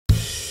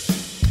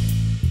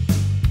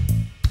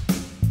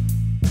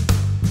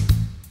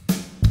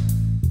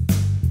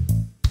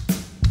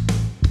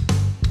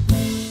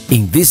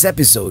In this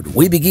episode,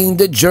 we begin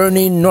the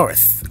journey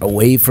north,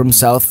 away from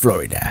South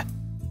Florida.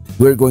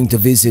 We're going to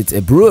visit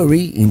a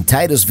brewery in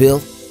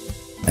Titusville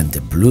and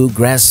the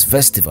Bluegrass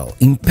Festival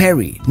in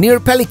Perry, near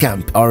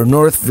Pelicamp, our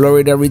North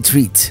Florida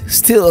retreat,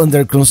 still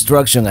under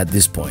construction at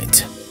this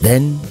point.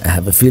 Then, I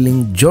have a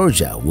feeling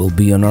Georgia will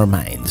be on our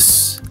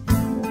minds.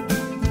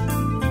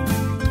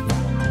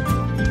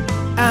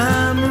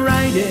 I'm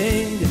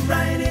riding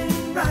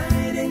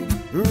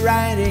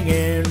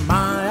in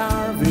my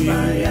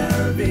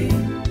RV,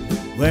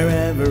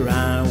 wherever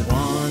I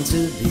want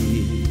to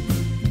be,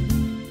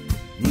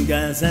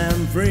 'cause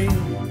I'm free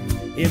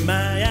in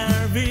my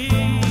RV.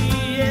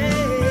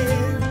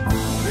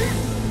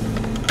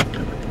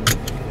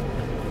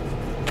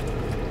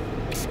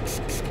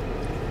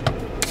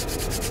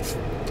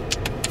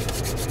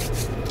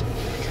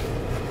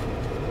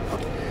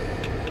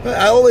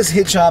 I always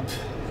hitch up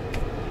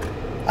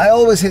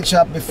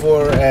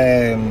before,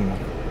 I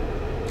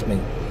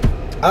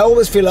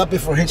always fill up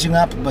before hitching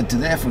up, but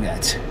today I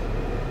forgot.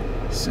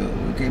 So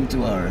we came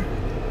to our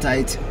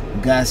tight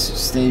gas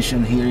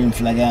station here in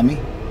Flagami,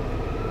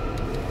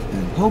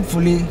 and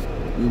hopefully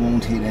we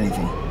won't hit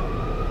anything.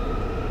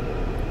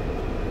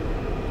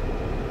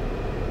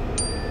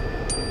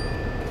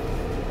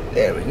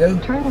 There we go.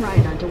 Turn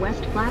right onto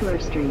West Flagler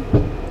Street.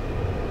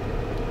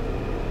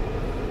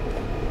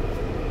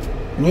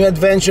 New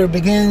adventure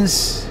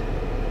begins.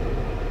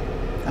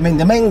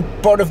 The main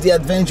part of the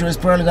adventure is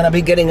probably gonna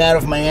be getting out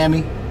of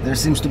Miami. There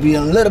seems to be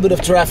a little bit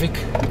of traffic,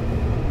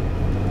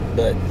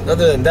 but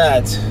other than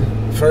that,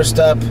 first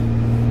up,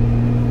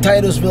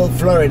 Titusville,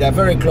 Florida,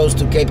 very close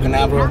to Cape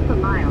Canaveral. Half a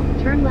mile,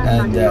 turn left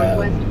onto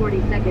Northwest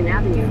 42nd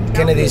Avenue.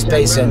 Kennedy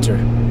Space Center.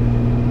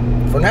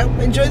 For now,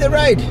 enjoy the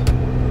ride.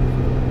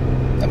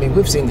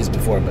 We've seen this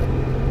before, but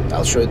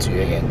I'll show it to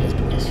you again just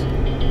because.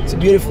 It's a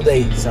beautiful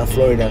day, South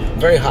Florida.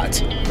 Very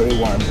hot, very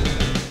warm.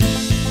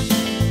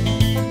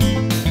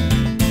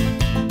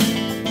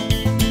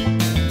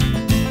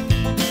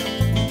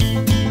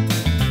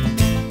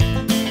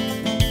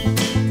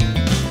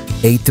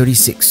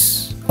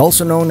 I-36,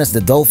 also known as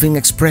the Dolphin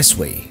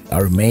Expressway,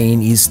 our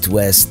main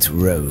east-west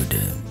road.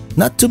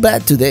 Not too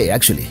bad today,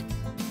 actually.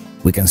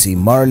 We can see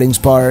Marlins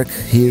Park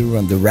here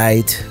on the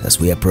right as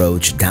we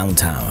approach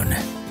downtown.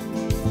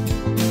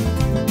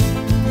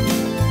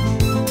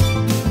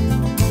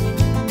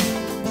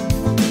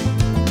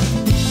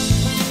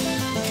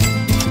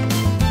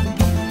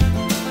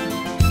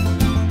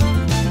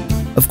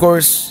 Of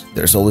course,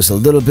 there's always a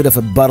little bit of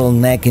a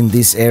bottleneck in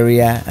this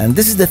area, and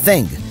this is the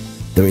thing.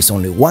 There is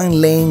only one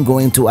lane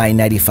going to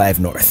I-95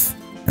 North,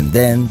 and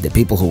then the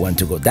people who want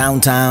to go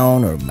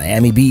downtown or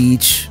Miami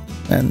Beach,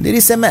 and it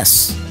is a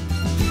mess.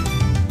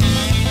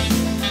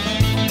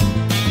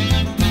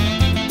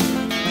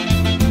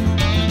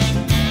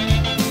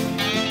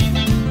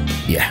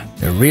 Yeah,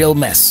 a real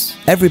mess.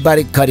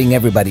 Everybody cutting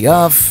everybody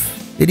off.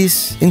 It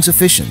is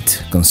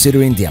insufficient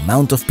considering the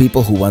amount of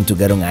people who want to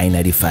get on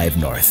I-95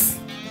 North.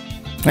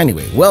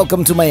 Anyway,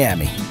 welcome to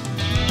Miami.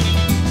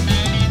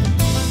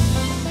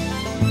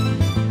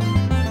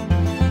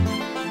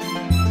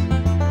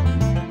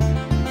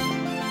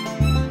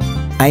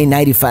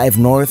 I-95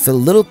 North a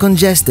little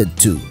congested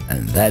too,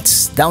 and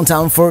that's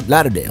downtown Fort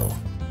Lauderdale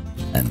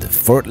and the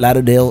Fort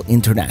Lauderdale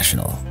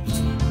International.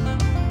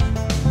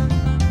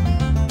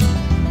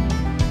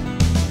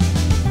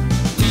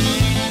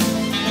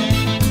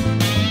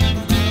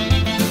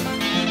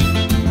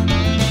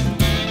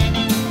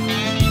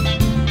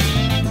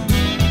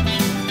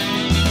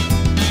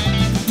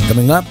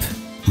 Coming up,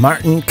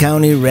 Martin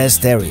County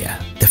Rest Area.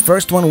 The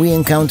first one we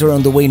encounter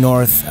on the way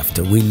north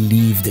after we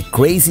leave the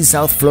crazy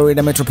South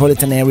Florida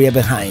metropolitan area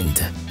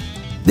behind.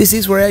 This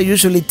is where I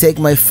usually take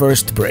my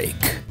first break.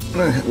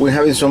 We're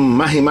having some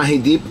mahi-mahi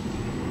dip,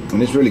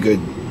 and it's really good.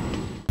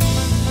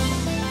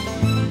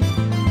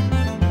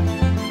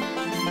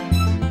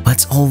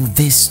 What's all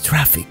this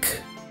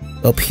traffic?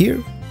 Up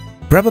here?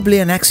 Probably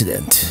an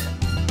accident.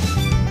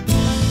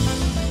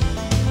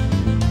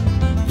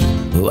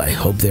 Oh, I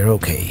hope they're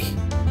okay.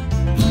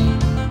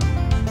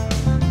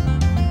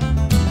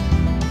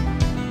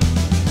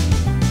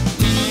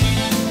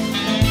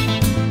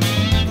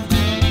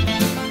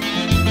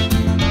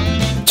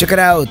 Check it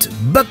out,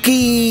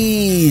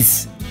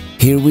 Buc-ee's!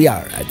 Here we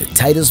are at the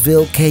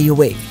Titusville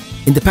KOA.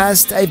 In the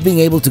past, I've been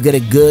able to get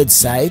a good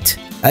sight.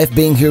 I've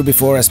been here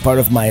before as part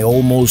of my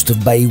almost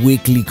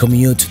bi-weekly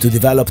commute to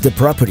develop the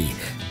property,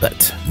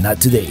 but not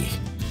today.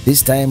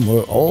 This time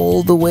we're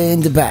all the way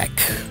in the back,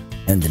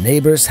 and the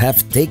neighbors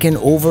have taken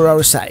over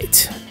our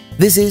site.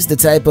 This is the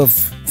type of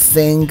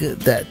thing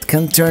that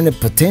can turn a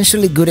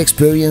potentially good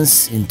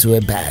experience into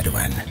a bad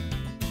one.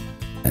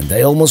 And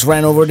I almost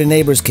ran over the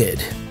neighbor's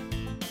kid.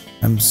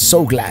 I'm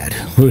so glad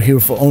we're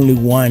here for only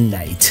one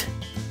night.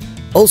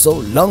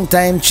 Also,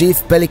 longtime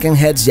Chief Pelican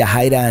heads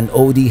Yahaira and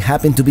Odie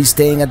happen to be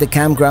staying at the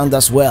campground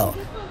as well,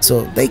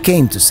 so they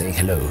came to say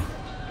hello.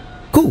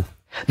 Cool.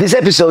 This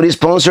episode is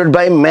sponsored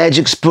by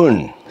Magic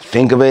Spoon.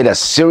 Think of it as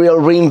cereal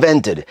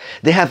reinvented.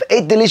 They have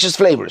 8 delicious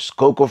flavors: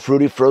 cocoa,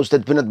 fruity,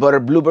 frosted, peanut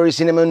butter, blueberry,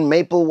 cinnamon,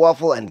 maple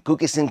waffle, and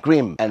cookies and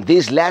cream. And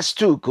these last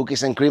 2,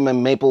 cookies and cream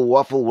and maple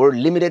waffle, were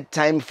limited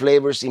time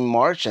flavors in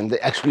March, and they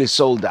actually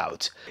sold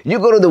out. You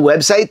go to the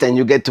website and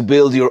you get to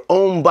build your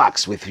own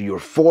box with your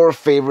 4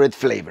 favorite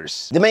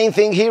flavors. The main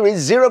thing here is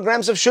 0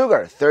 grams of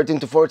sugar, 13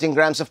 to 14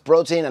 grams of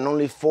protein, and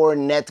only 4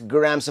 net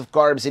grams of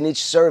carbs in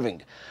each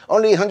serving.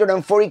 Only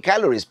 140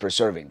 calories per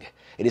serving.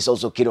 It is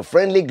also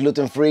keto-friendly,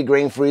 gluten-free,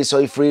 grain-free,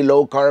 soy-free,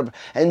 low-carb,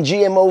 and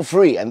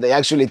GMO-free, and they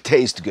actually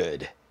taste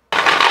good.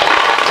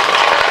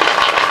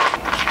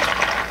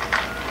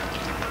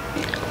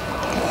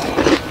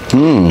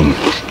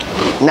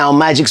 Now,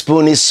 Magic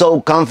Spoon is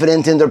so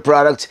confident in their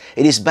product.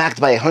 It is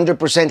backed by a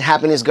 100%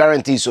 happiness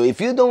guarantee, so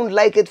if you don't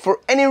like it for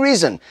any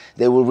reason,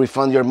 they will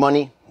refund your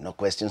money, no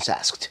questions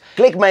asked.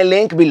 Click my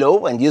link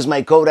below and use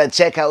my code at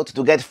checkout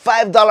to get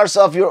 $5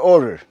 off your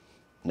order.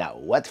 Now,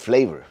 what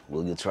flavor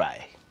will you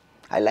try?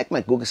 I like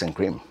my cookies and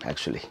cream,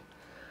 actually.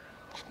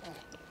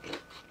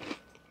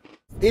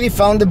 Really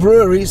found the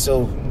brewery,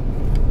 so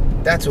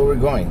that's where we're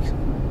going.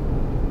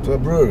 To a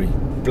brewery.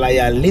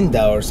 Playa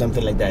Linda or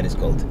something like that it's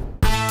called.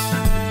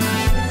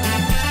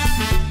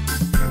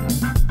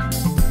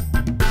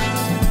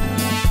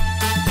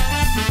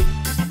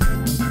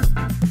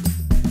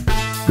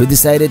 We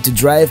decided to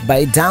drive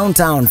by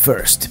downtown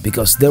first,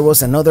 because there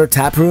was another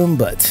tap room,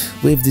 but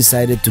we've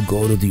decided to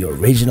go to the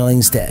original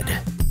instead.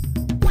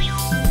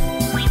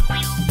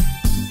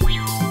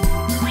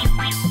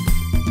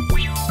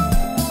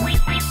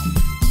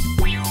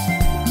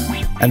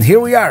 And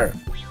here we are,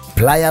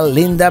 Playa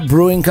Linda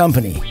Brewing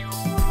Company.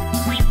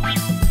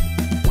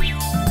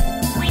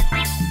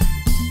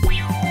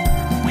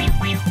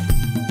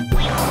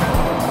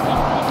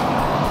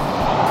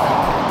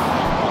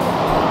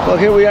 Well,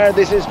 here we are.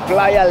 This is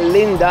Playa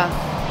Linda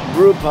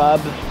Brew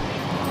Pub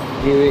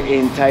here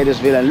in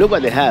Titusville, and look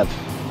what they have.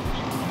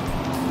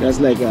 That's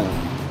like a...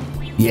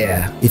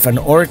 Yeah, if an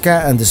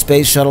orca and the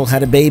space shuttle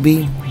had a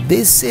baby,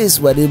 this is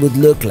what it would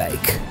look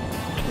like.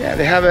 Yeah,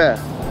 they have a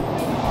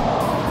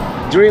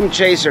Dream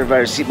Chaser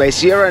by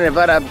Sierra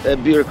Nevada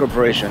Beer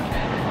Corporation.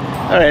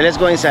 All right, let's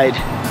go inside.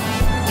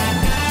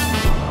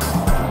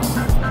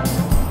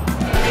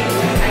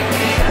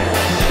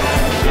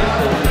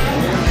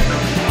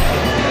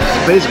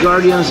 Space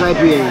Guardians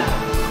IPA.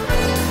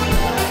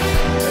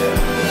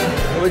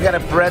 We got a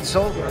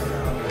pretzel,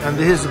 and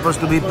this is supposed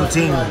to be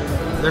poutine.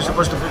 There's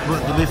supposed to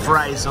be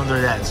fries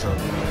under that, so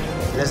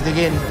let's dig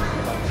in.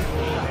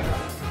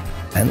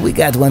 And we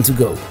got one to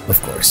go, of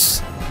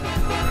course.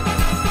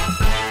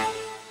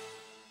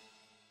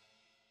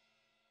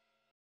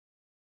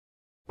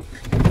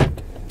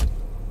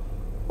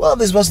 Well,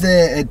 this was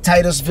the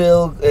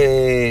Titusville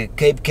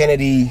Cape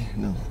Kennedy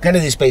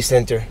Space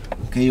Center,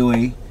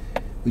 KOA,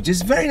 which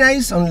is very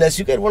nice, unless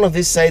you get one of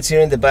these sites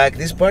here in the back.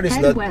 This part is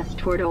Head not... west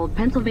toward Old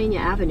Pennsylvania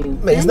Avenue,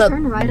 It's then not,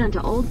 turn right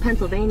onto Old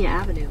Pennsylvania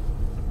Avenue.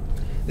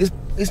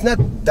 It's not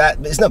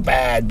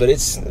bad, but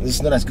it's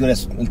not as good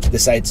as the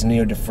sites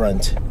near the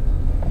front.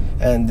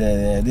 And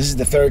this is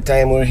the 3rd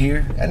time we're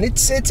here, and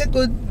it's a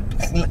good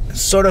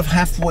sort of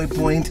halfway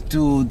point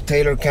to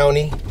Taylor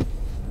County,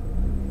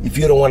 if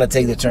you don't want to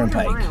take the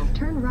turnpike.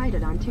 Turn right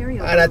at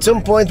Ontario. And at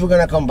some point we're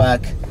gonna come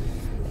back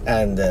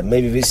and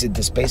maybe visit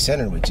the Space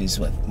Center, which is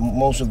what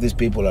most of these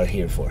people are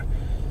here for.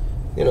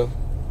 You know,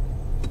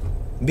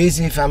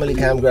 busy family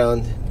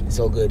campground. It's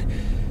all good.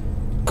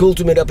 Cool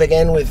to meet up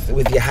again with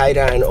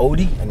Yahaira and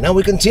Odie. And now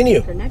we continue.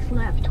 The next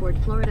left toward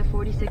Florida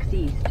 46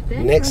 East.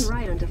 Then turn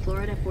right onto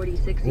Florida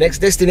 46 East. Next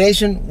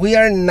destination. We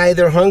are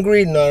neither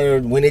hungry nor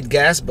we need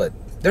gas, but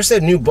there's a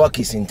new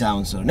Buc-ee's in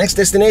town. So next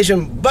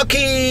destination,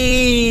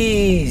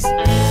 Buc-ee's!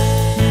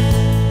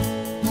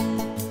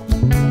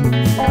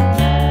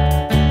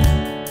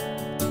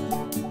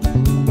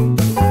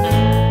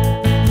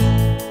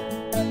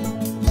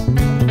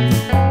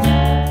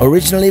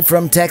 Originally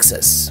from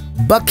Texas,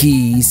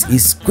 Buc-ee's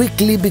is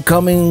quickly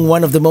becoming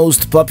one of the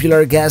most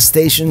popular gas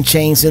station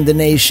chains in the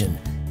nation,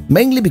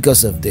 mainly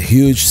because of the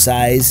huge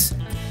size,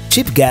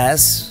 cheap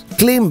gas,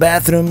 clean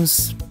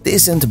bathrooms,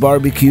 decent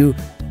barbecue,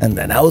 and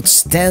an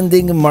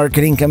outstanding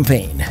marketing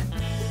campaign.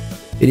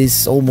 It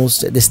is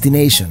almost a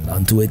destination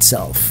unto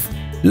itself,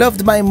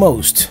 loved by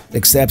most,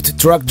 except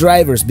truck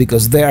drivers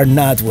because they are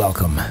not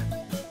welcome.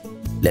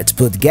 Let's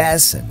put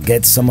gas and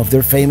get some of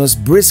their famous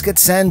brisket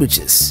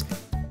sandwiches.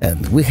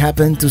 And we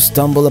happen to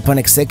stumble upon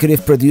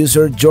executive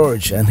producer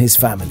George and his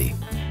family.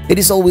 It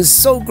is always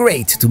so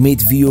great to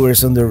meet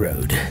viewers on the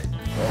road.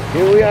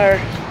 Here we are,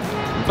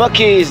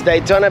 Buc-ee's,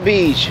 Daytona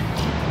Beach.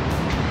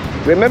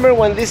 Remember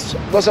when this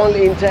was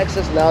only in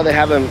Texas? Now they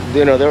have them,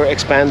 you know, they're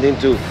expanding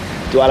to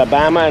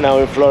Alabama and now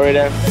in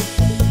Florida.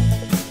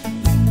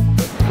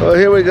 Oh,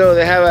 here we go.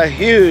 They have a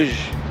huge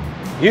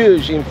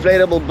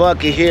inflatable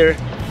Buc-ee here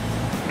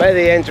by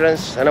the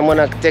entrance, and I'm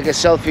gonna take a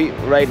selfie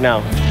right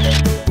now.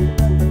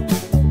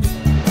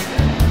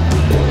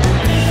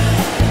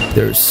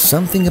 There's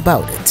something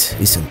about it,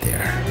 isn't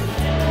there?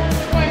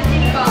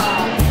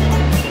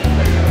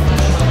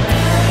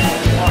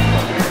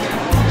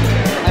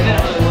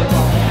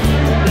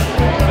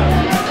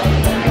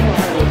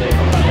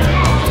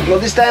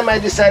 this time I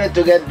decided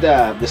to get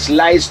the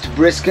sliced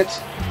brisket,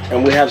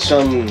 and we have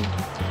some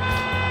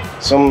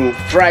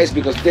fries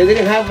because they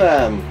didn't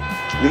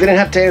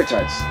have tater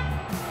tots.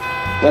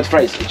 Not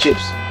fries,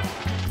 chips.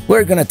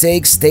 We're gonna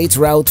take State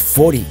Route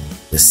 40,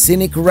 the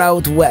scenic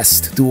route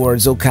west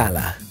towards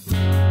Ocala.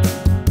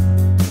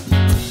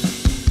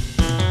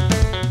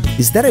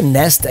 Is that a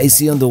nest I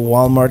see on the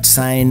Walmart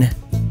sign?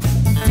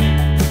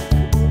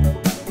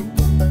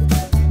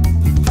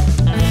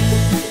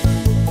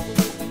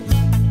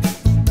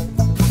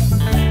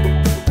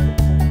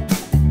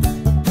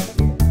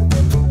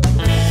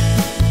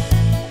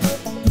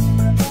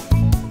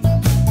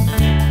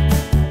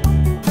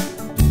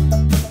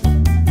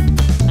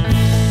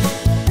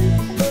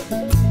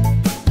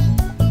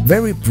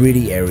 Very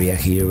pretty area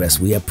here as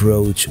we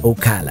approach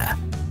Ocala.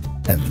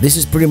 And this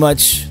is pretty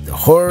much the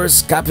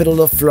horse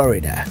capital of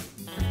Florida.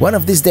 One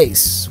of these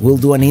days, we'll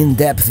do an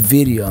in-depth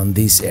video on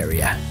this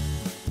area.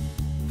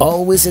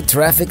 Always a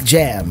traffic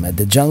jam at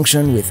the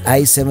junction with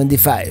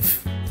I-75,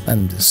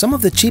 and some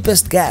of the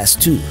cheapest gas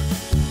too.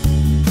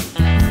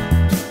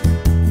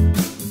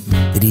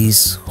 It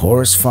is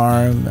horse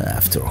farm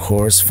after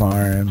horse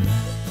farm.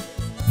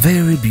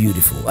 Very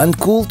beautiful and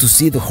cool to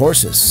see the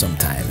horses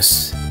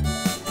sometimes.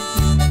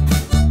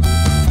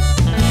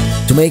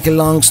 To make a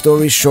long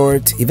story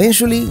short,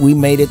 eventually we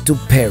made it to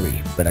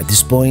Perry, but at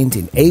this point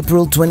in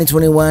April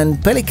 2021,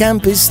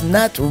 Pelicamp is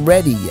not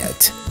ready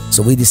yet,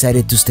 so we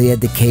decided to stay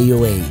at the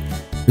KOA.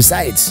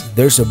 Besides,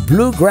 there's a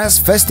bluegrass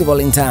festival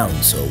in town,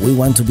 so we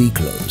want to be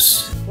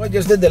close. We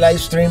just did the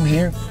live stream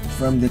here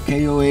from the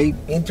KOA.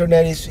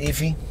 Internet is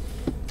iffy,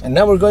 and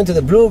now we're going to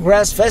the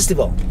bluegrass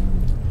festival.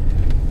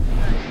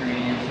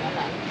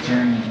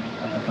 Journey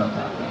of the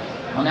photo.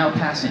 I'll now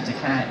pass it to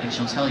Kat and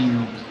she'll tell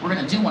you we're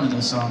going to do one of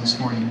those songs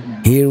for you.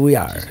 Here we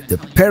are, the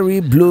Perry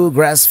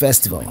Bluegrass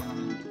Festival.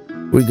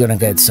 We're gonna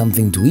get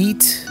something to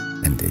eat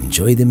and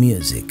enjoy the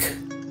music.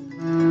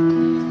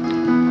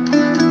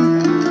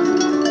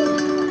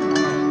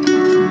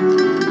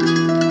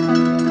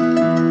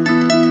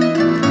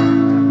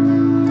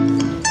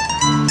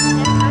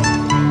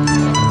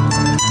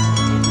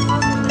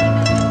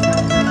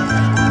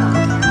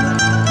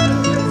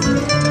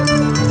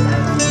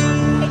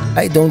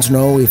 I don't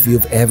know if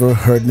you've ever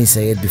heard me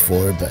say it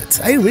before, but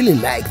I really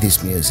like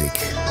this music.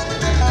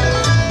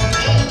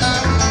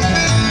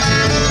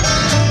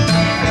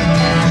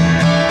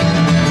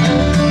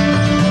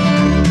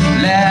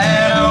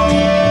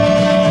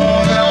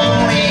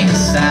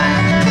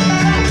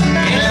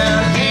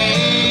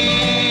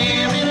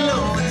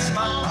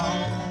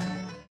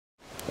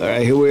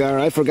 Alright, here we are.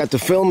 I forgot to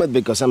film it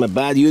because I'm a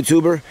bad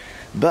YouTuber,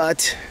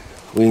 but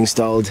we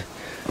installed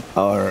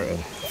our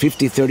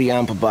 50-30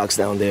 amp box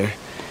down there.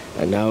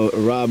 And now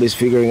Rob is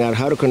figuring out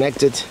how to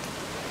connect it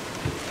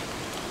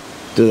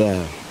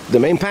to the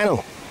main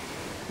panel.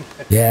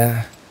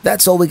 Yeah,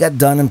 that's all we got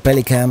done in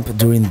Pelicamp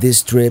during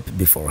this trip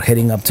before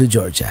heading up to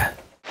Georgia.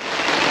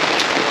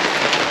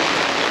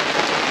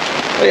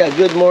 Oh yeah,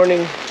 good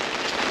morning.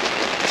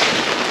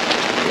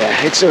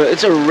 Yeah, it's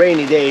a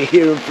rainy day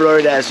here in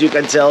Florida, as you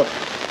can tell.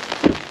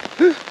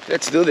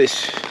 Let's do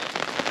this.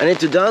 I need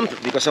to dump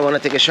because I want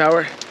to take a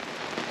shower,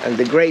 and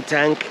the gray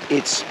tank,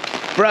 it's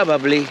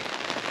probably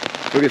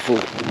pretty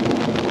full.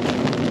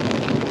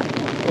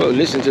 Oh,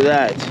 listen to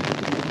that.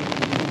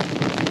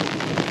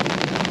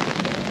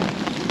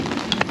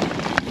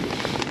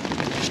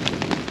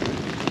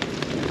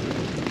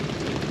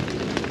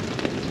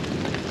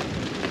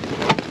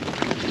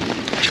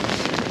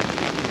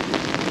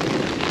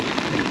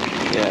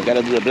 Yeah, I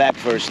gotta do the black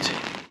first.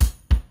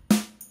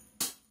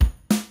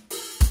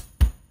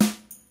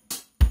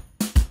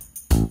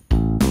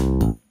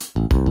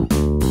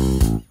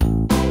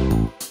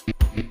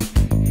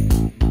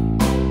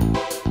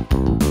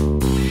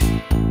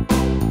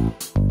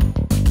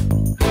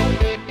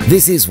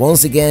 This is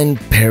once again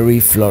Perry,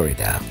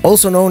 Florida,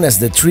 also known as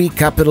the tree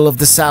capital of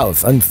the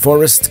South and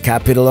forest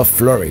capital of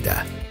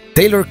Florida,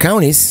 Taylor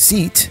County's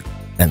seat,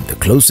 and the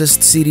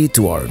closest city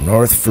to our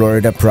North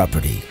Florida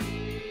property.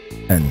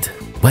 And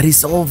what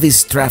is all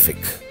this traffic?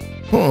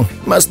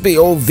 Must be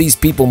all these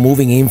people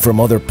moving in from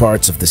other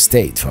parts of the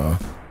state, huh?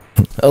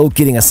 All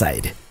kidding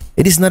aside,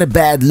 it is not a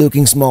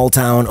bad-looking small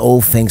town,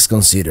 all things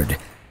considered,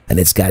 and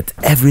it's got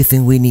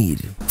everything we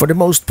need, for the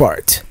most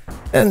part.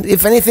 And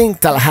if anything,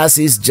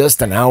 Tallahassee is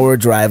just an hour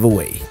drive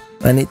away.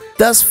 And it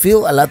does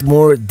feel a lot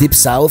more deep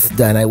south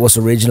than I was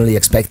originally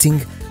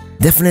expecting.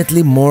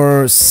 Definitely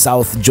more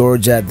South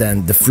Georgia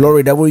than the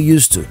Florida we're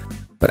used to.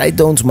 But I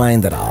don't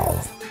mind at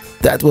all.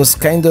 That was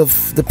kind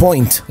of the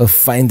point of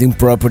finding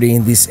property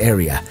in this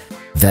area.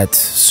 That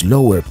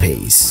slower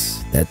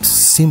pace, that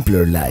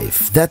simpler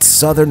life, that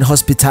southern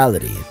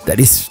hospitality, that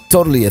is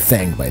totally a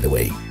thing, by the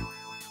way.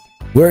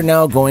 We're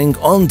now going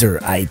under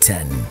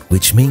I-10,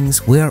 which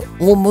means we're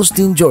almost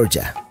in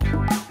Georgia.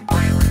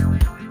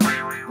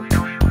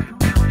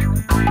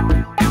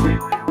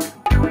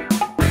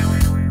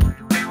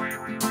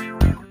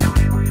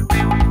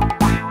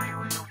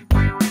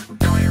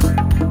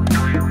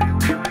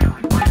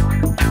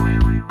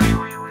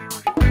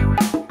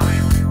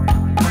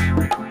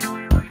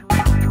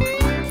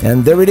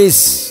 And there it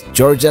is,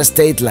 Georgia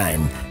State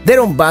Line. They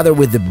don't bother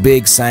with the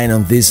big sign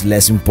on these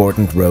less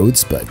important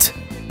roads, but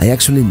I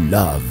actually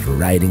love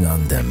riding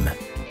on them,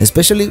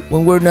 especially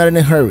when we're not in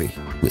a hurry,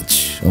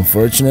 which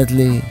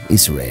unfortunately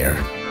is rare.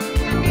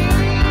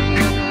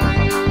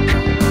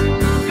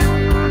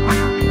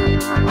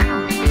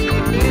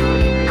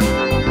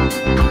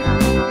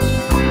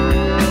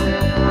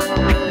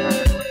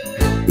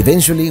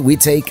 Eventually, we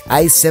take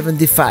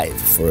I-75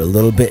 for a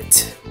little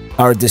bit.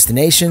 Our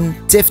destination,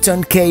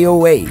 Tifton,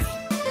 KOA.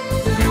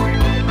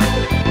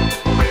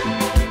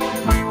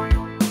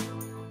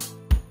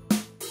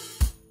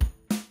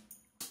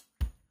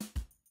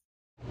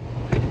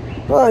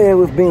 Well, yeah,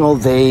 we've been all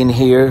day in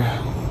here,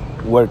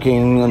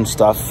 working on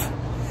stuff.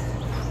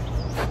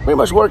 Pretty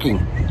much working.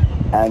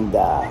 And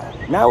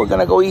now we're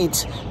gonna go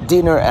eat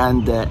dinner,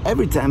 and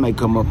every time I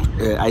come up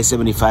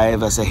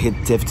I-75 as I hit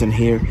Tifton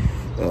here,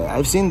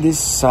 I've seen this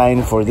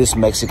sign for this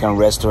Mexican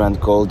restaurant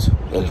called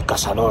El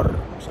Cazador.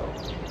 So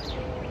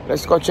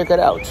let's go check it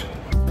out.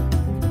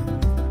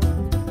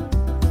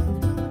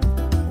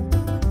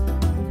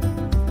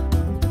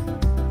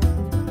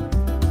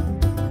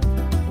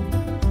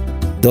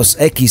 Dos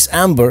Equis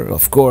Amber,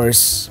 of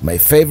course, my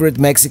favorite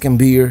Mexican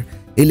beer.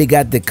 Ili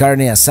got the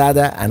carne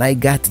asada and I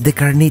got the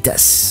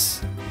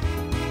carnitas.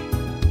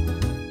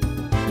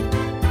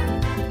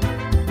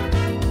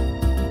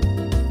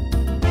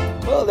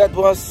 Well, that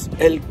was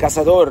El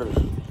Cazador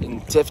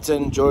in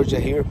Tifton, Georgia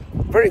here.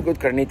 Very good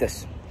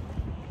carnitas.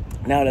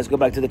 Now let's go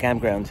back to the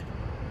campground.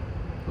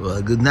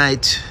 Well, good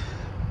night.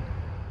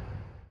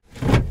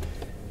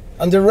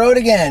 On the road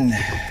again.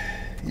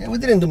 Yeah, we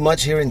didn't do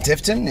much here in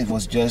Tifton. It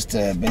was just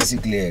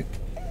basically a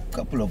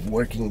couple of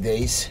working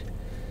days.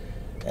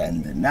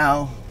 And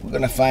now we're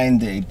gonna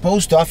find a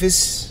post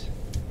office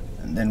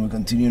and then we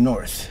continue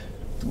north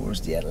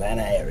towards the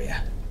Atlanta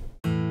area.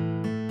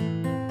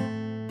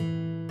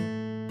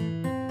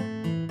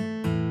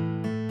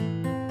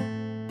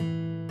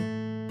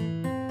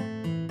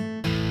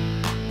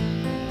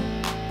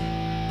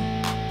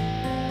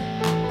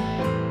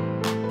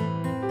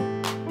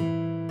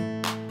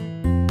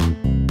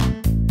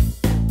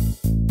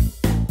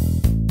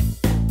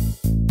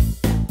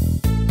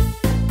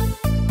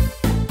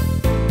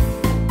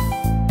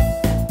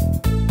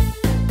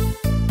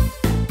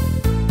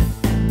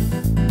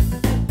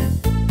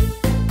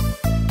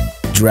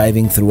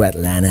 Driving through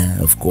Atlanta,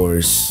 of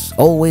course,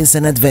 always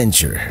an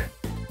adventure.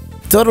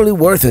 Totally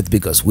worth it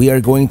because we are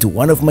going to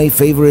one of my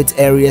favorite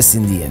areas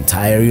in the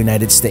entire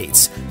United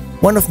States,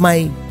 one of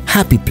my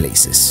happy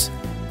places,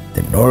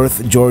 the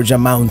North Georgia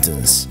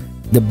Mountains,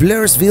 the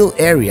Blairsville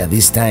area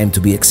this time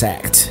to be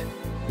exact.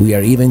 We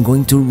are even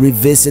going to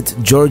revisit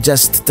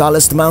Georgia's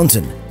tallest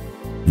mountain,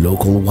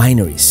 local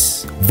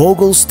wineries,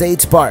 Vogel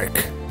State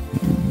Park,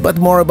 but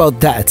more about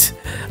that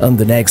on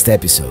the next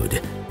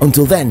episode.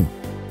 Until then,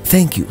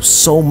 thank you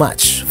so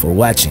much for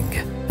watching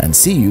and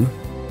see you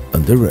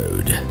on the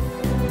road.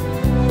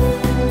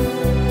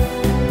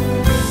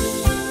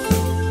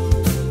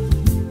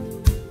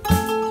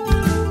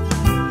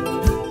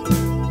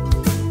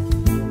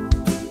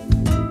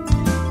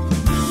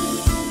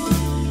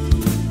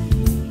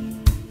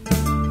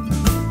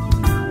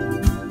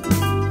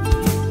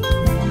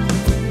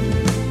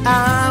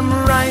 I'm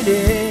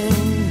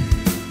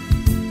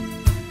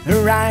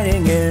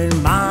riding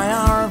in my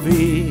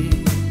RV.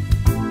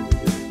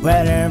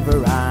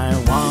 Wherever I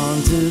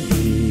want to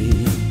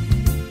be,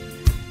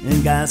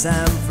 and 'cause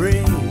I'm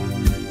free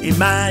in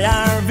my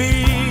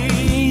RV.